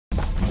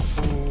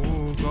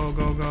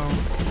Go, go, go.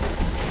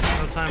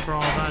 No time for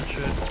all that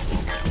shit.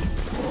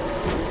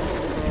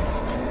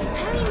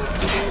 Hurry,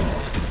 Mr. B.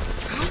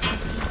 I can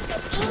see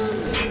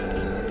angels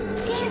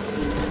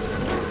dancing in the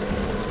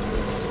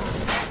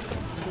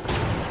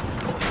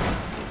sky.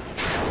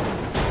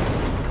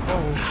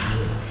 Oh.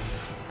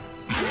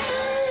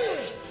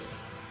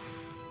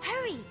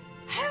 Hurry,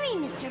 hurry,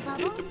 Mr.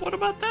 Bubbles. What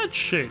about that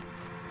shit?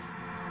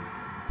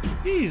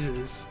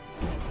 Jesus.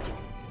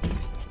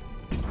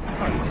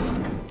 Christ.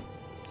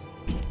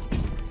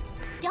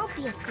 Don't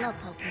be a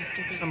slowpoke,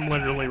 Mr. B. I'm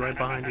literally right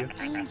behind you.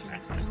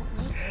 Angels don't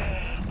wait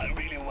for I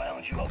really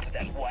wound you up for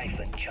that wife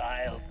and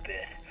child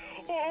bit.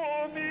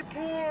 Oh, me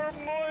poor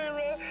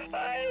Moira.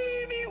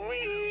 I me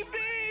wee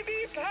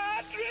baby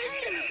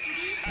Patrick.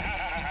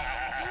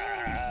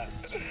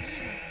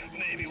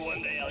 Maybe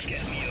one day I'll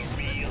get me a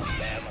real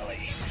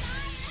family.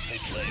 They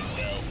play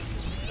well with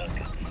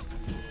suckers.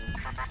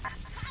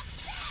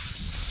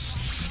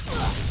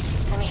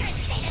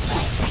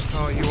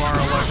 Oh, you are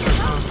electric,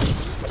 huh?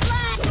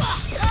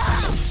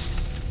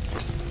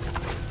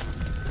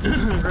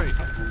 Great.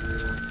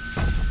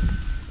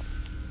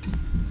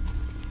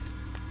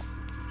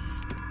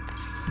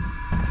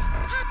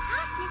 Hop,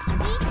 hop, Mr.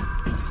 B.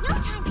 No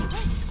time to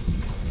waste.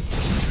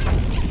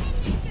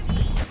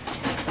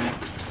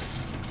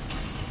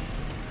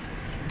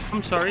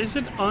 I'm sorry, is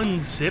it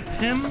unzip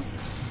him?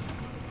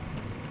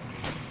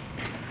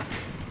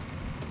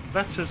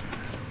 That's just...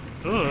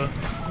 ugh.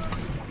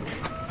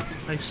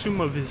 I assume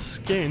of his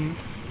skin.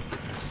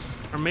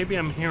 Or maybe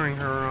I'm hearing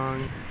her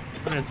wrong.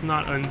 And it's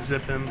not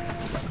unzip him.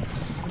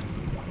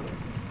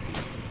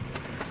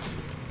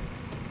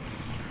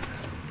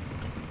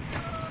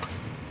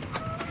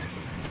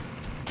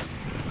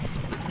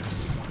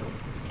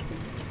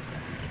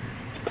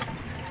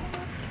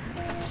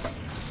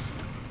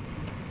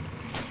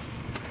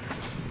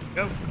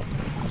 Go.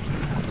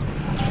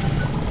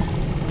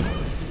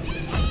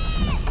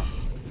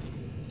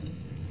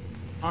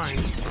 Fine.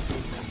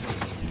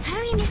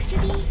 Hurry, Mr.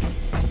 B.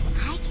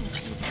 I can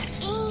see the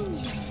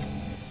angel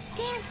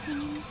dancing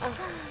in the sky.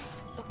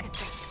 Look at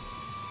them.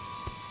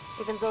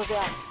 Even though they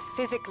are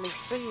physically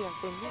free of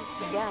the need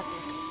to gather,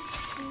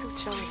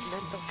 Sucho's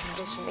mental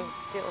conditioning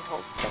still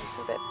holds them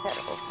to their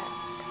terrible past.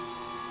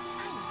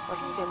 Or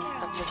sins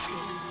of the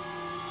sea.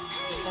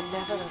 The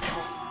benevolent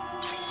hope.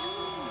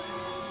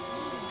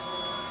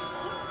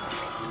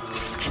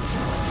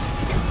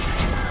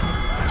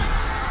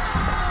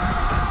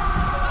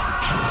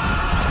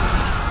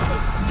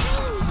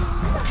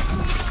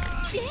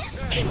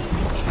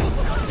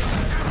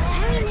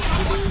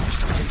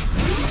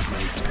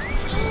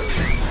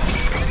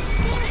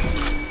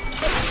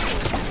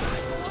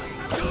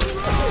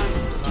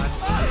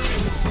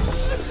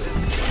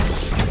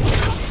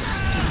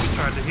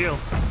 Tried to heal.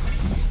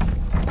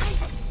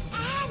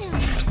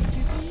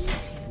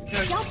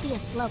 Don't be a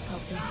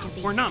slowpoke, Mr.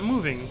 B. We're not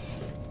moving.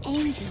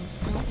 Angels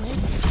don't wait.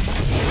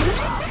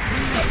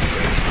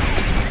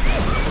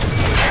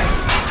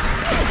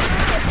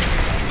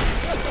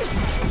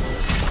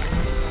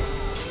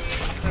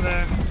 Hi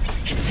there.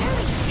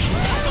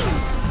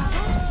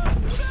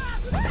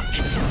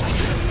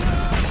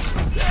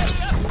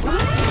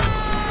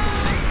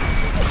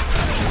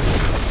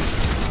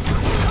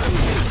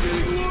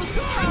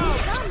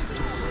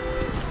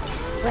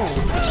 Oh,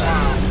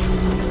 wow.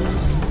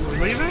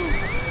 We're leaving?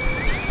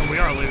 Oh, we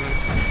are leaving.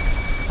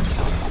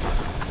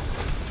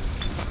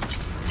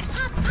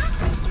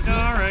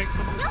 Yeah, alright.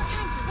 No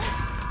time to waste.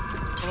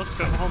 Well, let's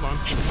go. Hold on.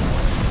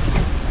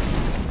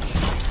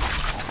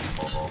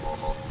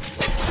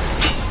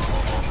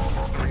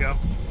 There we go.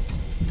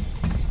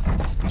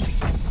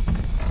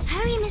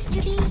 Hurry, Mr.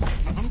 B.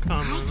 I'm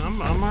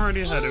coming. I'm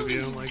already ahead of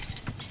you. Like,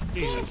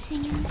 Jesus.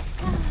 Dancing in the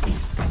sky.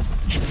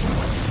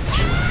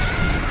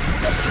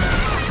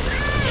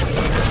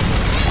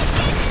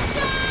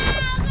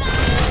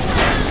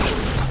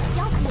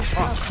 Don't be a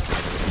slowpoke.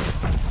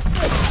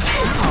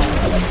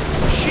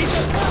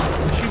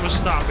 She was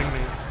stopping me.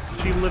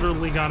 She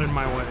literally got in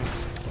my way.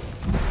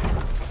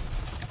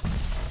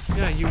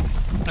 Yeah,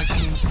 I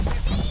can...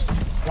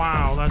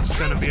 Wow, that's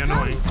gonna be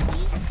annoying.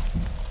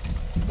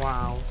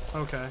 Wow.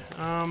 Okay.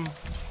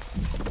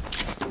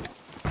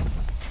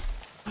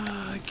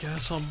 I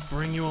guess I'll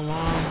bring you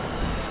along.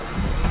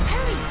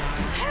 Hurry,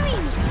 hurry,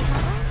 Mr.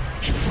 Bubbles.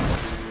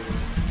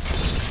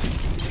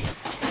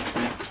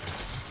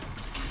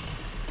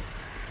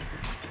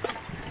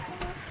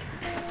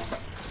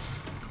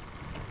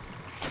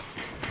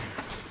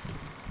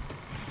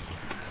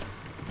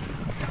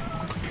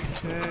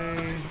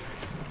 Okay.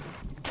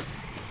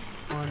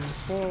 One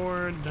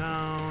forward,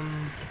 down.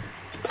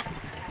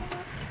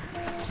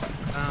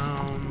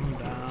 Down,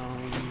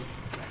 down.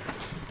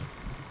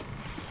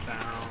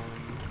 Down.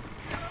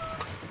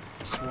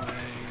 This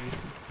way.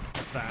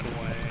 That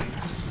way.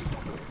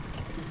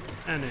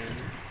 And in.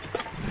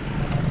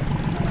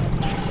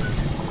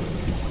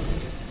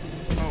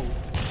 Oh.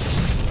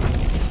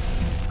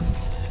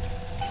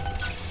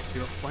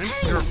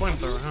 You're a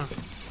flamethrower, huh?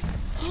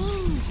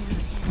 Angels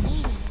are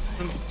waiting.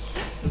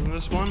 Isn't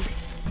this one?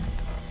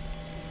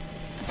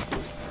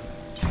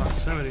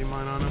 proximity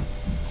mine on him.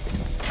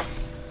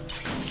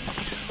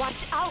 Watch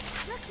out!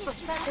 The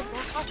fact is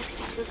that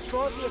object will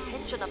draw the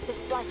attention of this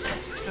blaster.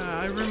 Yeah,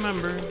 I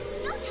remember.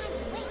 No time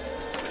to wait.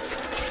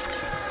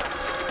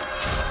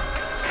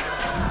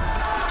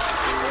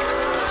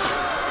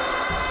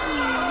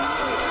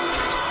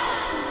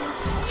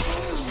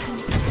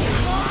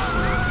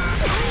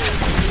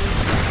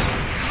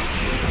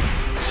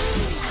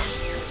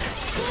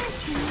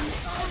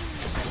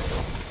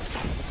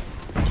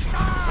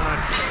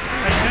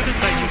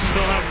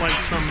 Like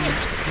some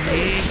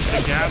need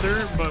to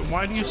gather, but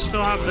why do you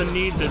still have the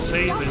need to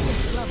save it?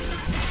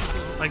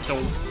 Like the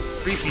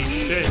creepy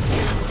shit.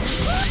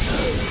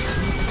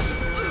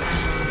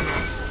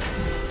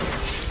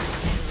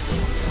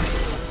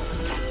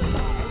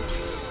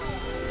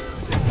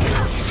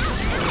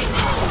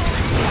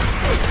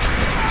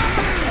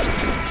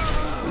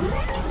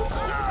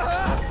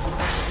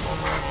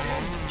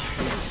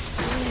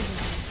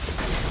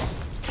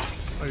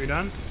 Oh, you're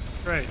done?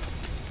 Great.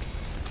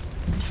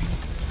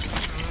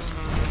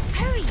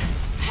 Hurry,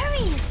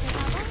 Mr.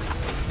 Bubbles.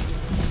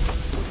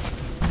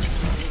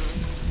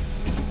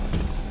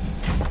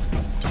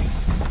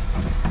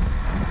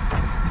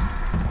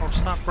 Oh,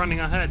 stop running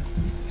ahead.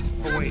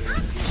 Oh, wait. No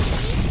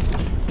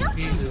time to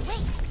Jesus.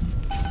 wait.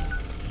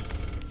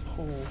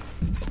 Oh.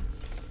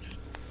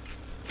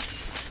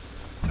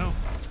 No.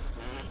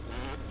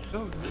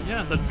 Oh,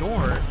 yeah, the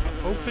door.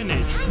 Open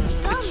it.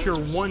 It's your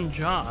one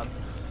job.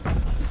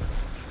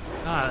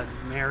 God,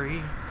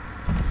 Mary.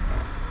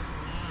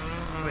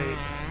 Wait.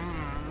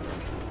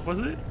 Was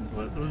it?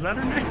 Was that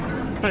her name?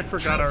 I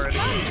forgot already.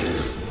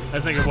 I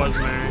think it was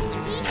Mary.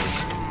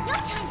 No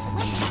time to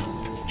wait.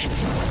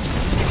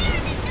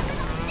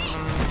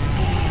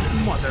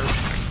 Mother.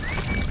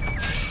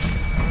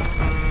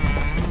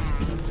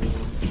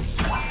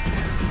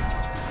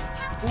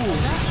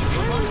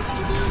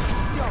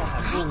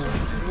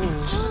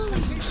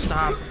 Ooh.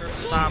 Stop.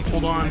 Stop.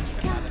 Hold on.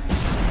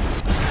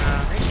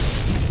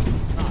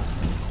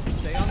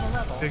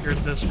 Figured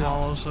this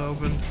wall was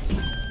open.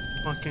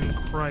 Fucking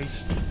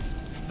Christ.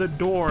 The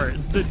door,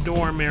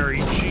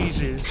 Mary.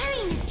 Jesus.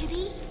 Hurry, Mr.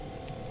 B.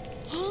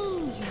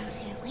 Angels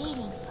are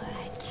waiting for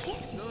our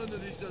kisses.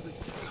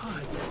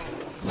 God.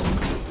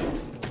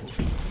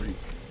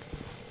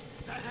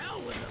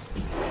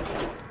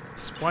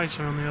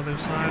 Splicer on the other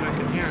side. I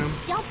can hear him.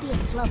 Don't be a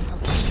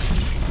slowpoke.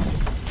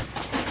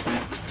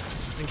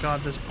 Thank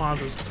God this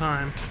pauses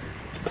time.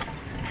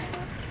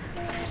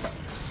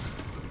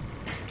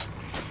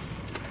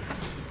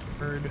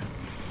 Bird.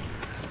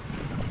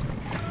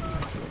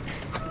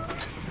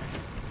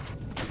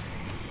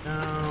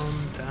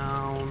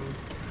 Down.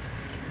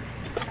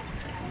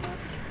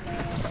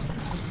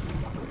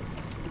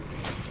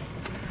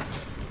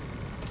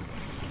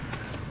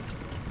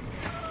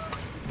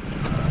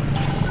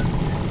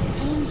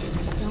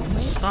 Angels don't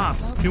wait. Stop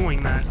for slowpokes.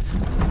 doing that.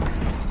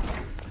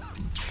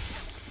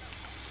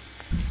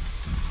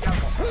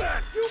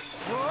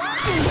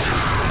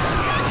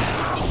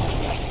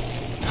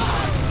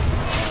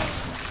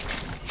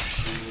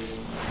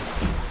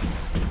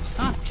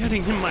 Stop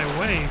getting in my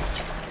way.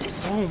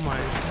 Oh my.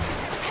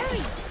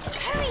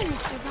 Hurry,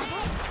 Mr.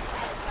 Bubbles.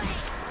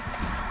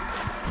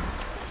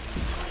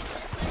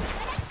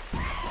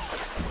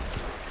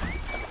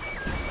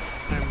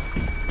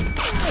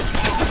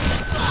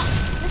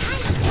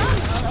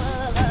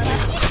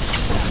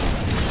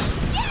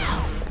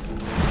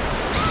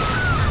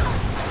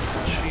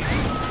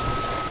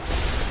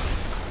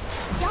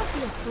 Don't be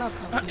a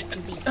slowpoke, Mr.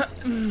 B.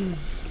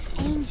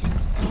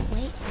 Angels don't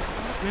wait for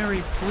slowpokes.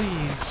 Mary,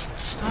 please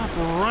stop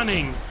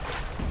running.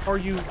 Are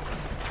you?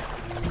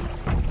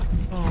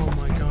 Oh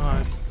my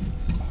God.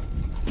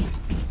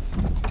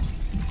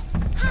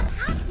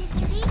 Hop,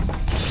 Mr. B.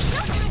 No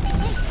time to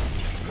wait.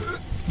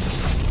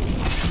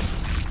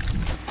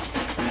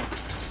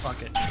 Fuck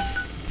it.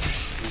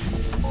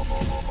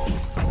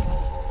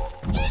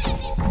 Hey, Mr.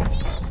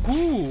 B.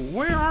 Ooh,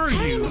 where are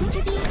Hurry, you?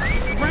 Mr. B.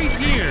 Right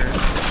here.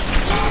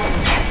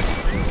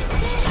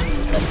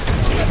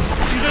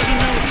 She doesn't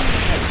know.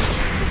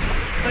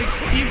 Like,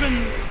 even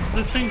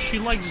the things she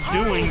likes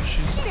doing,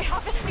 The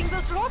harvesting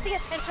will draw the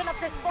attention of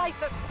this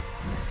blighter.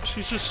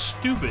 she's just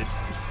stupid.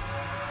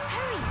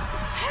 Hurry, Mr.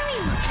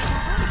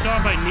 Bubbles. The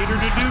job I need her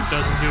to do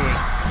doesn't do it.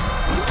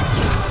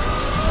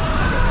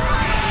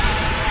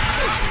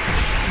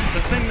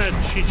 The thing that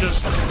she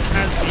just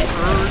has the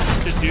urge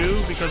to do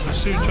because of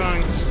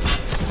Suchong's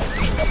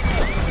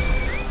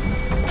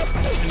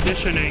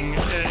conditioning,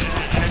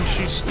 and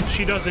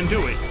she doesn't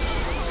do it.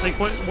 Like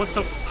what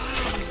the?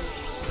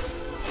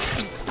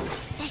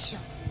 Special.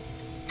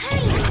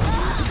 Hurry,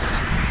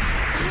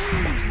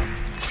 Mr.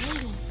 B. Angels are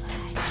waiting for our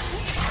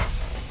kisses.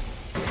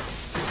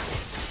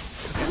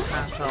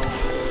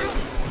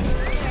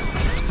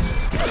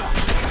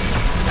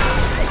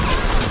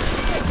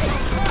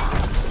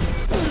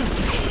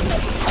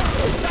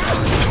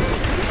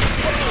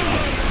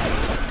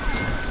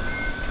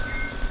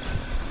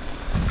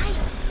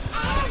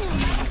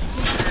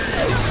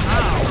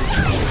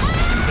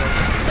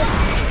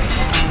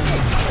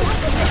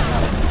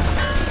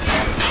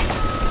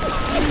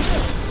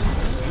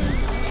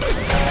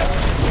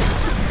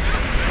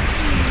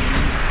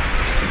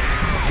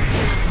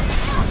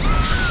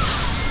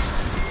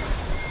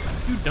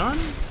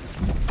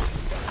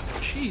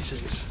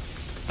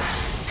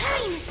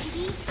 Mr. B.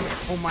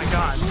 Oh my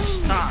god,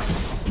 stop.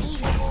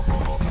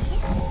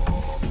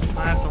 I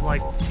have to,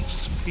 like,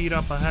 speed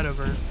up ahead of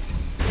her.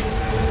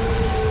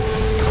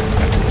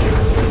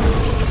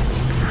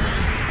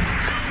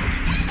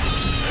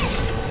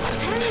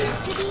 Hurry,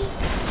 Mr. B.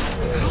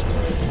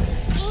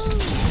 I can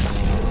see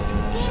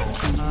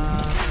angels dancing.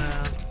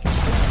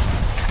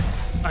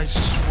 I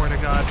swear to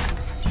God.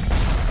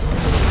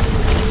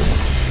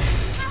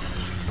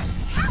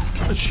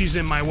 She's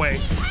in my way.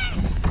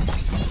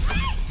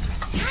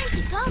 Time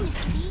to go,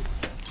 Mr. B.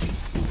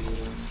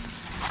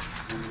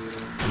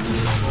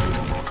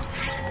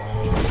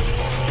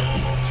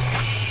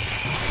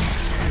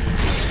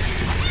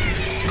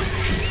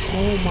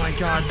 Oh my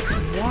god,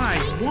 why?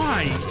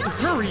 Why?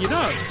 Hurry it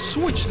up!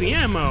 Switch the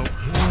ammo!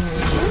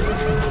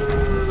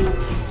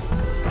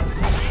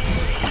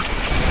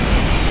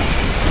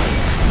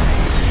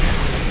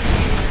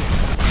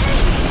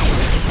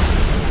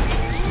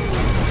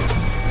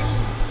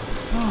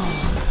 Oh,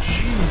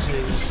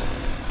 Jesus.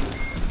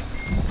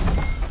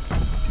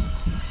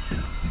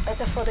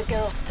 Better for the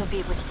girls to be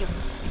with you.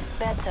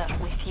 Better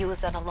with you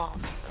than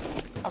alone.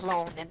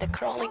 Alone in the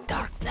crawling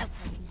darkness.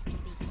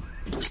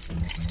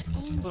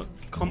 Look,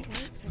 come.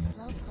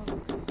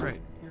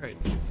 Right, you're right.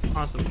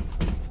 Awesome.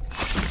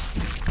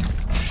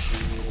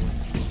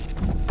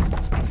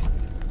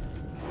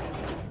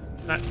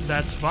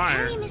 That's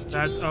fire. Hurry, Mr.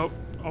 That B. oh,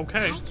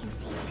 okay. I can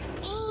see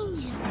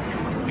angels.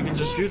 You can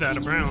just do that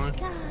dancing in the apparently.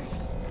 sky.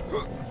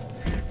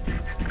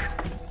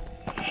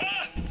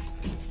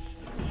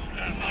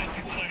 That might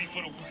be plenty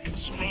for the working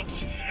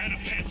scrubs and the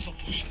pencil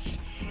pushers,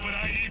 but I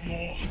need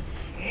more.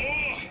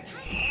 More!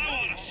 I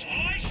want a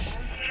splice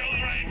till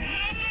there ain't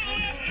nothing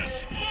left to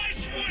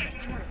splice with!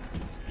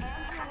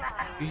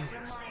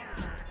 Jesus.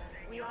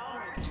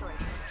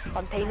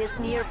 Fontaine is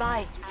nearby.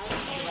 You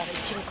are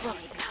reaching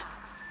close.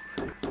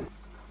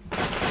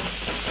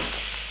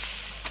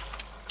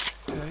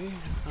 Okay.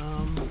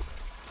 I'm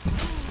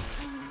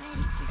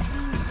ready for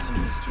dream time,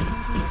 Mr.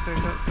 Bubbles.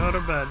 Okay, go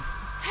to bed.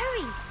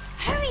 Hurry!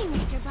 Hurry,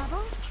 Mr.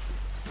 Bubbles!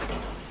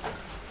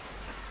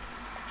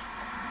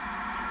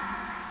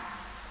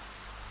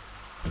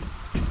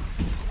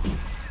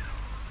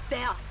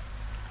 There.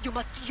 You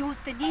must use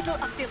the needle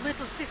of the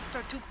little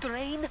sister to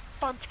drain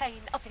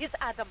Fontaine of his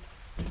Adam.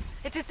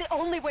 It is the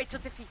only way to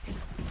defeat him.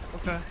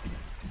 Okay.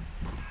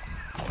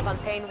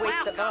 Fontaine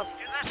waits above.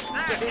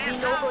 There will be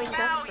no going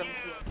back from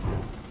here.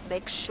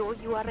 Make sure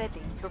you are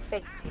ready to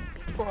face him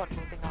before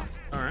moving on.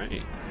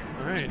 Alright.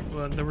 Alright.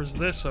 Well, there was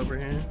this over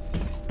here.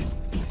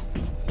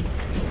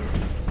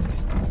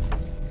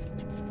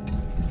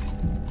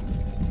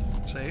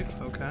 Safe.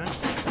 Okay.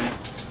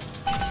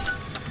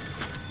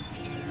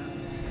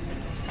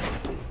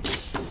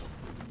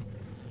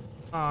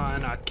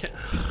 And I can't.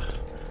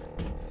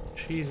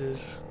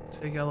 Jesus.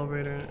 Take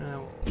elevator.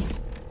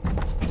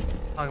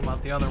 Talking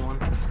about the other one.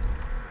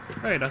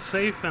 Right, a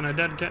safe and a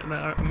dead cat.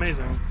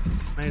 Amazing.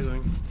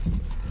 Amazing.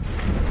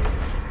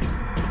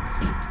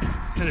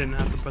 I didn't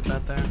have to put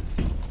that there.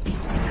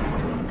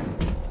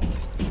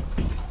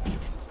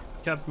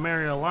 Kept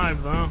Mary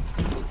alive though.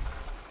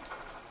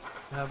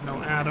 Have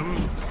no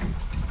Adam.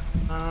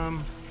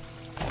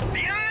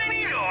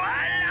 Bienvenido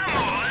al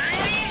amor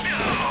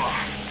lindo.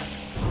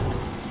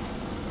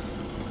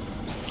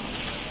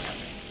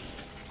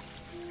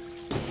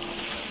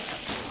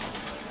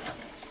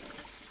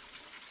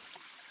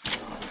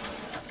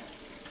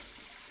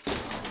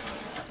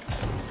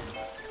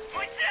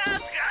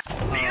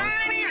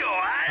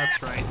 That's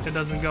right. It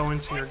doesn't go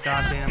into your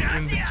goddamn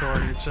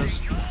inventory. It's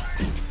just.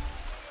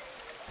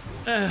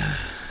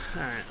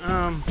 Alright,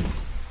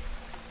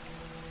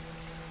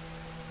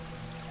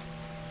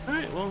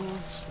 Alright, well,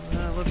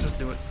 let's just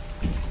do it.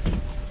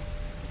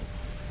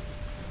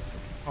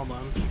 Hold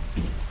on.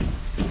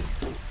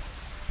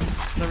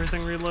 Is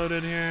everything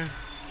reloaded here?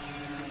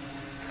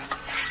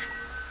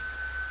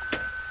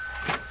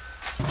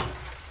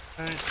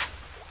 Alright.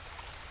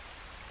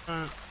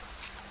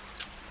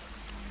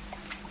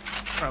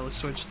 Probably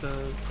switch to,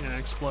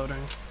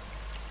 exploding.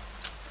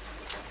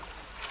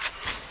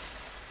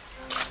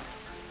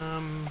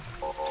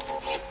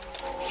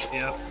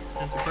 Yep,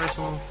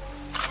 interpersonal.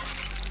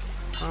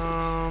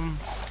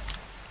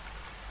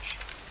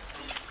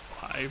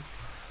 5.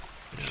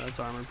 Yeah, that's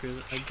armor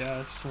piercing, I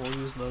guess. We'll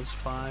use those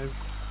 5.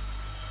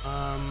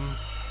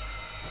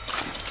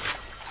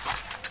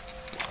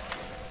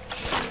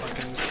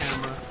 Fucking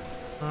camera.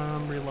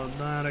 Reload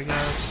that, I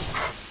guess.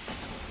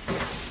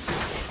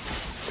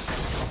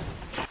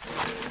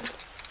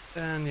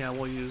 And yeah,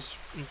 we'll use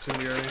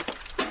incendiary.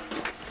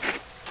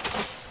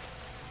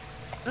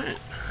 Alright,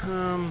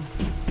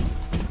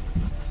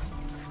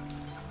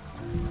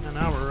 and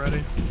now we're ready.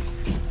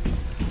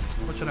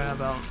 What should I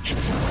have out?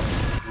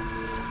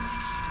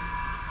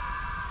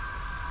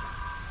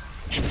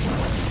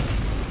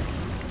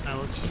 Now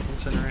let's just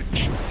incinerate.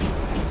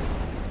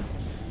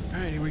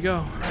 Alright, here we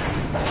go.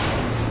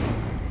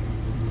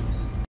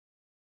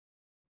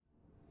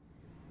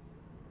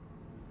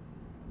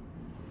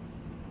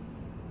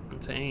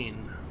 Contain.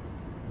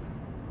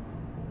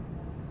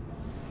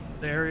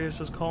 The area is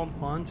just called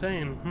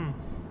Fontaine.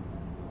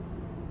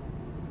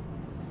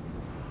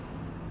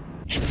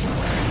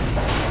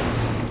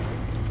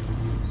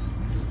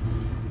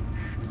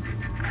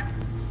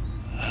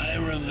 I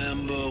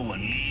remember when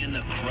me and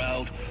the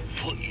crowd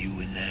put you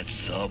in that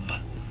sub.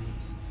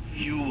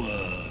 You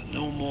were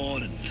no more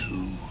than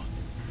 2.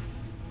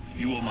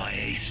 You were my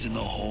ace in the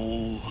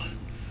hole,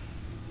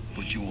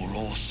 but you were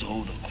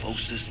also the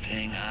closest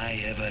thing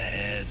I ever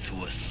had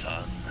to a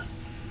son.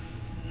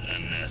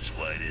 And that's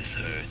why this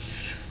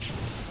hurts.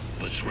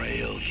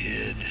 Betrayal,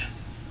 kid.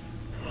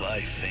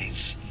 Life ain't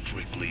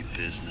strictly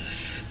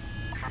business.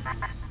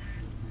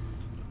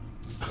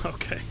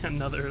 Okay,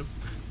 another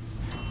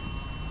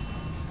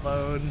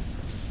load.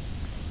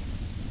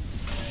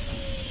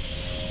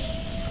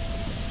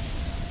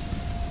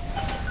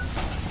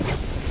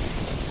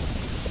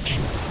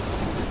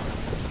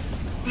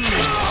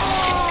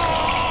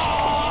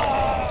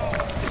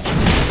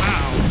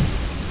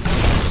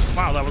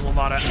 Wow, that was a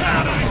lot of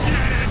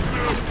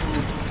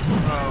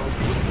oh.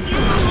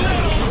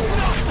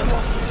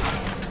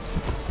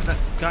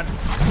 God. I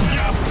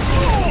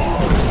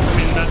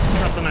mean,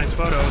 that's a nice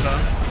photo,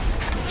 though.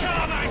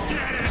 Come and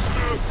get it!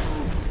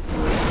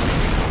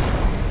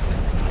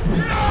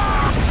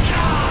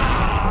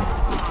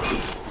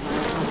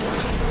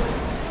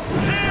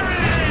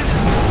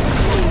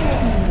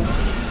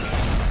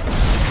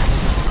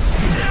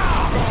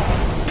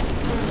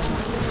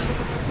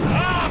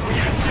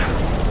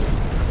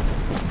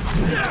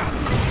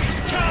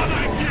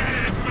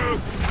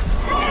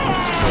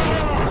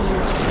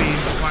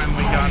 Please,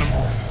 finally got him.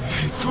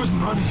 Good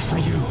money for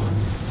you.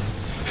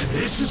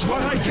 This is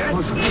what I get?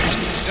 Yep.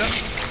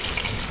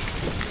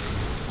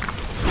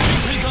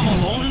 Think I'm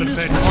alone in Could've this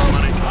paid world? more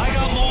money. I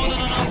got more than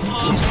enough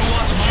moms to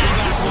watch my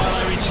back while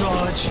I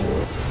recharge.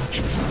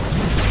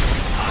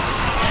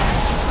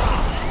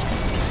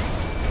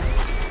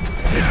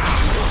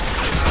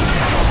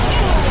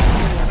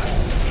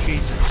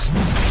 Jesus.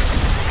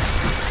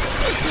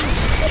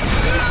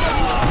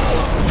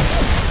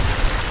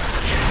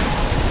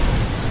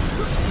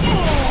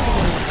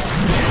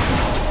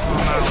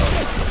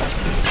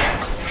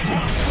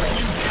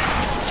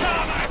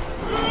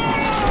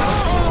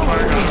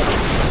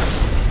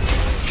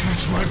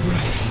 Catch my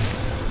breath.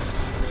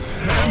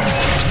 And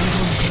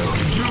until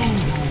you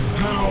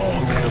and all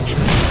their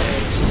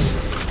place.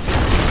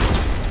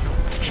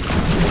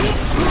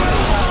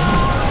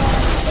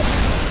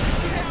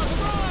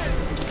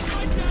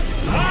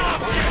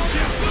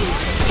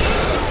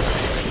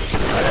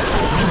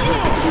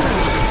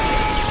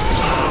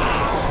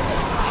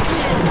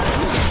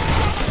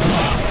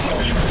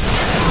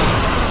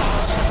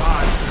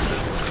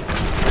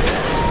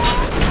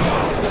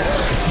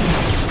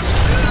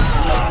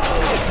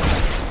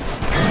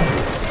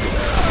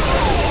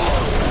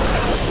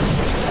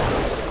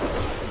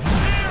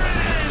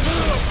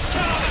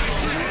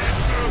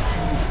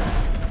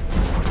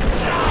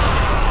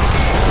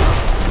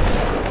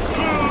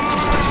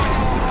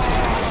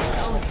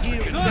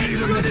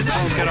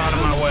 Get out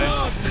of my way.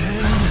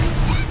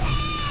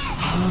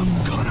 I'm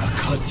gonna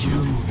cut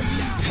you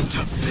into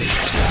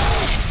bits.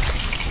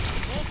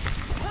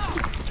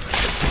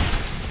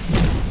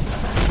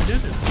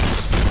 Did it?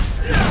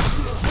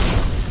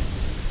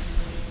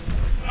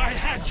 I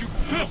had you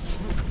built.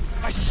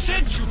 I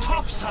sent you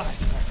topside.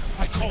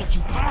 I called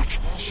you back,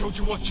 showed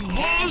you what you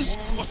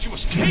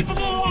was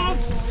capable of.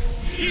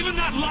 Even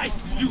that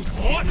life you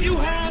thought you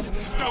had,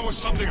 that was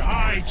something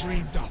I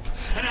dreamed up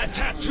and had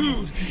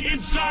tattooed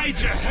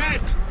inside your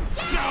head.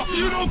 Now, if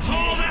you don't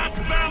call that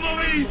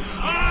family,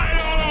 I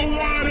don't know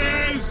what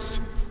is.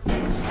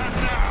 And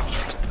now,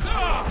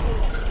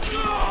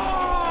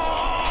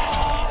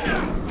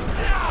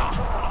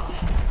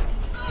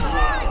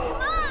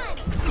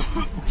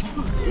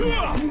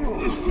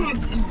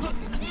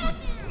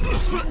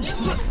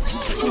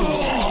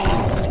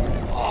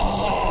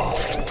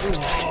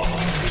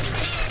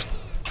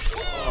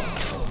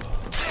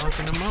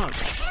 Fucking him up.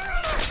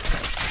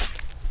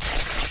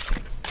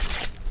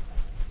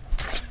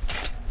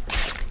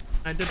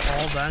 I did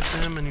all that to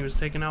him and he was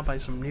taken out by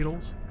some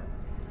needles.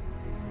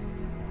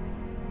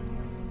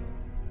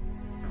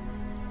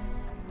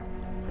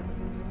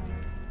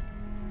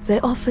 They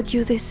offered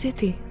you this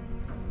city.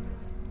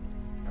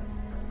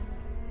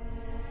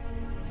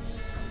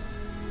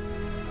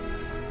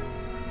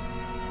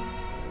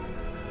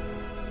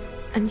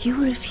 And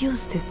you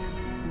refused it.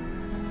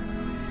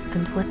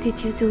 And what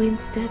did you do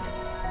instead?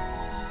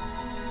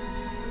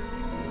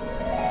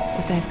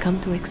 What I've come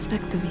to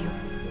expect of you.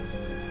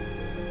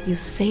 You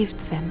saved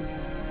them.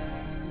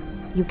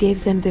 You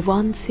gave them the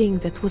one thing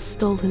that was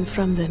stolen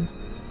from them.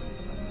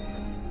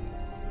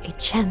 A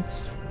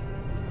chance.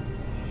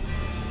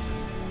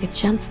 A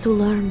chance to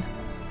learn.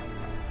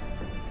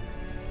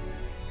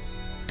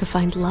 To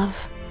find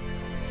love.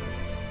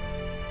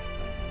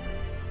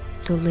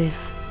 To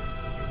live.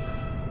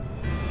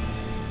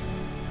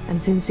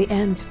 And in the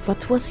end,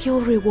 what was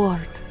your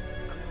reward?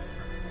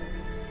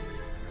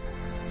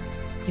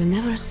 You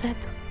never said.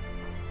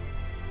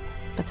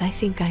 But I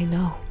think I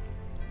know.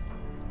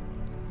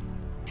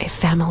 A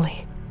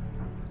family.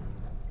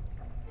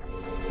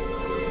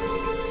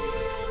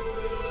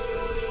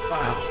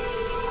 Wow.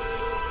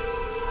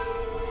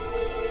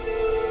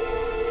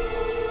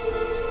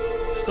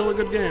 Still a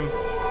good game.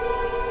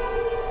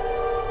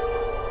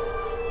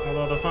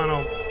 Although the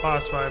final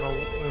boss fight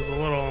was a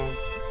little...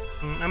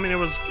 I mean, it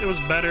was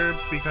better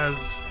because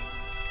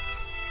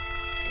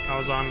I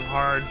was on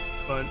hard,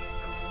 but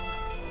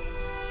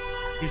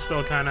he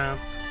still kind of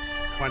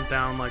went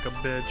down like a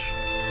bitch.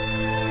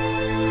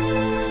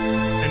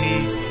 And he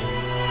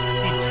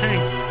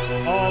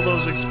tanked all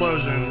those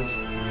explosions,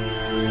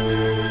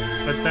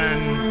 but then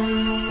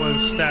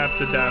was stabbed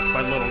to death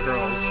by little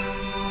girls.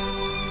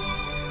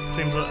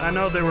 Seems I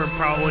know they were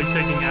probably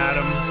taking at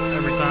him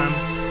every time,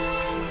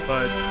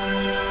 but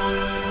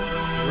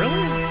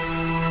really?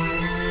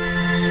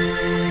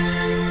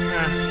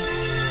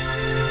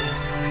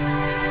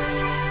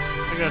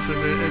 I guess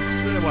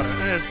it's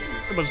whatever.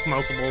 It was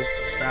multiple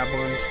stab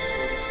wounds.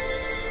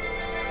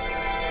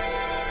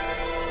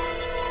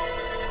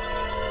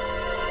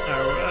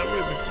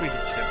 We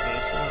can skip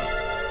this.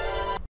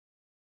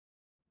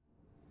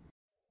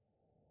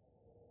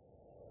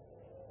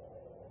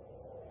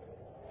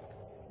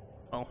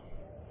 Well,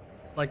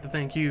 I'd like to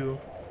thank you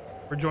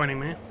for joining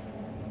me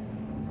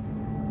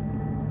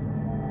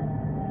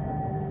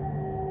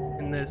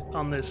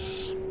on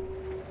this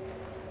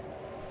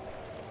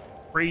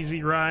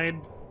crazy ride.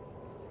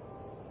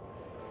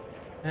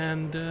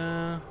 And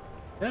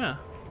yeah,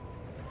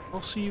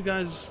 I'll see you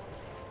guys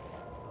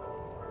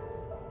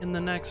in the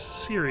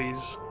next series.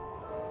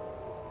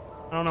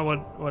 I don't know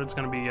what it's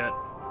gonna be yet.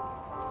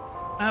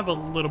 I have a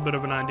little bit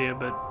of an idea,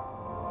 but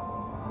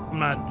I'm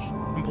not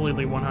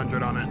completely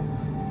 100 on it.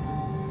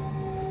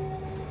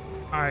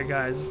 Alright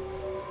guys,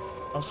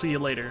 I'll see you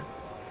later.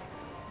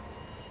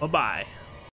 Bye-bye.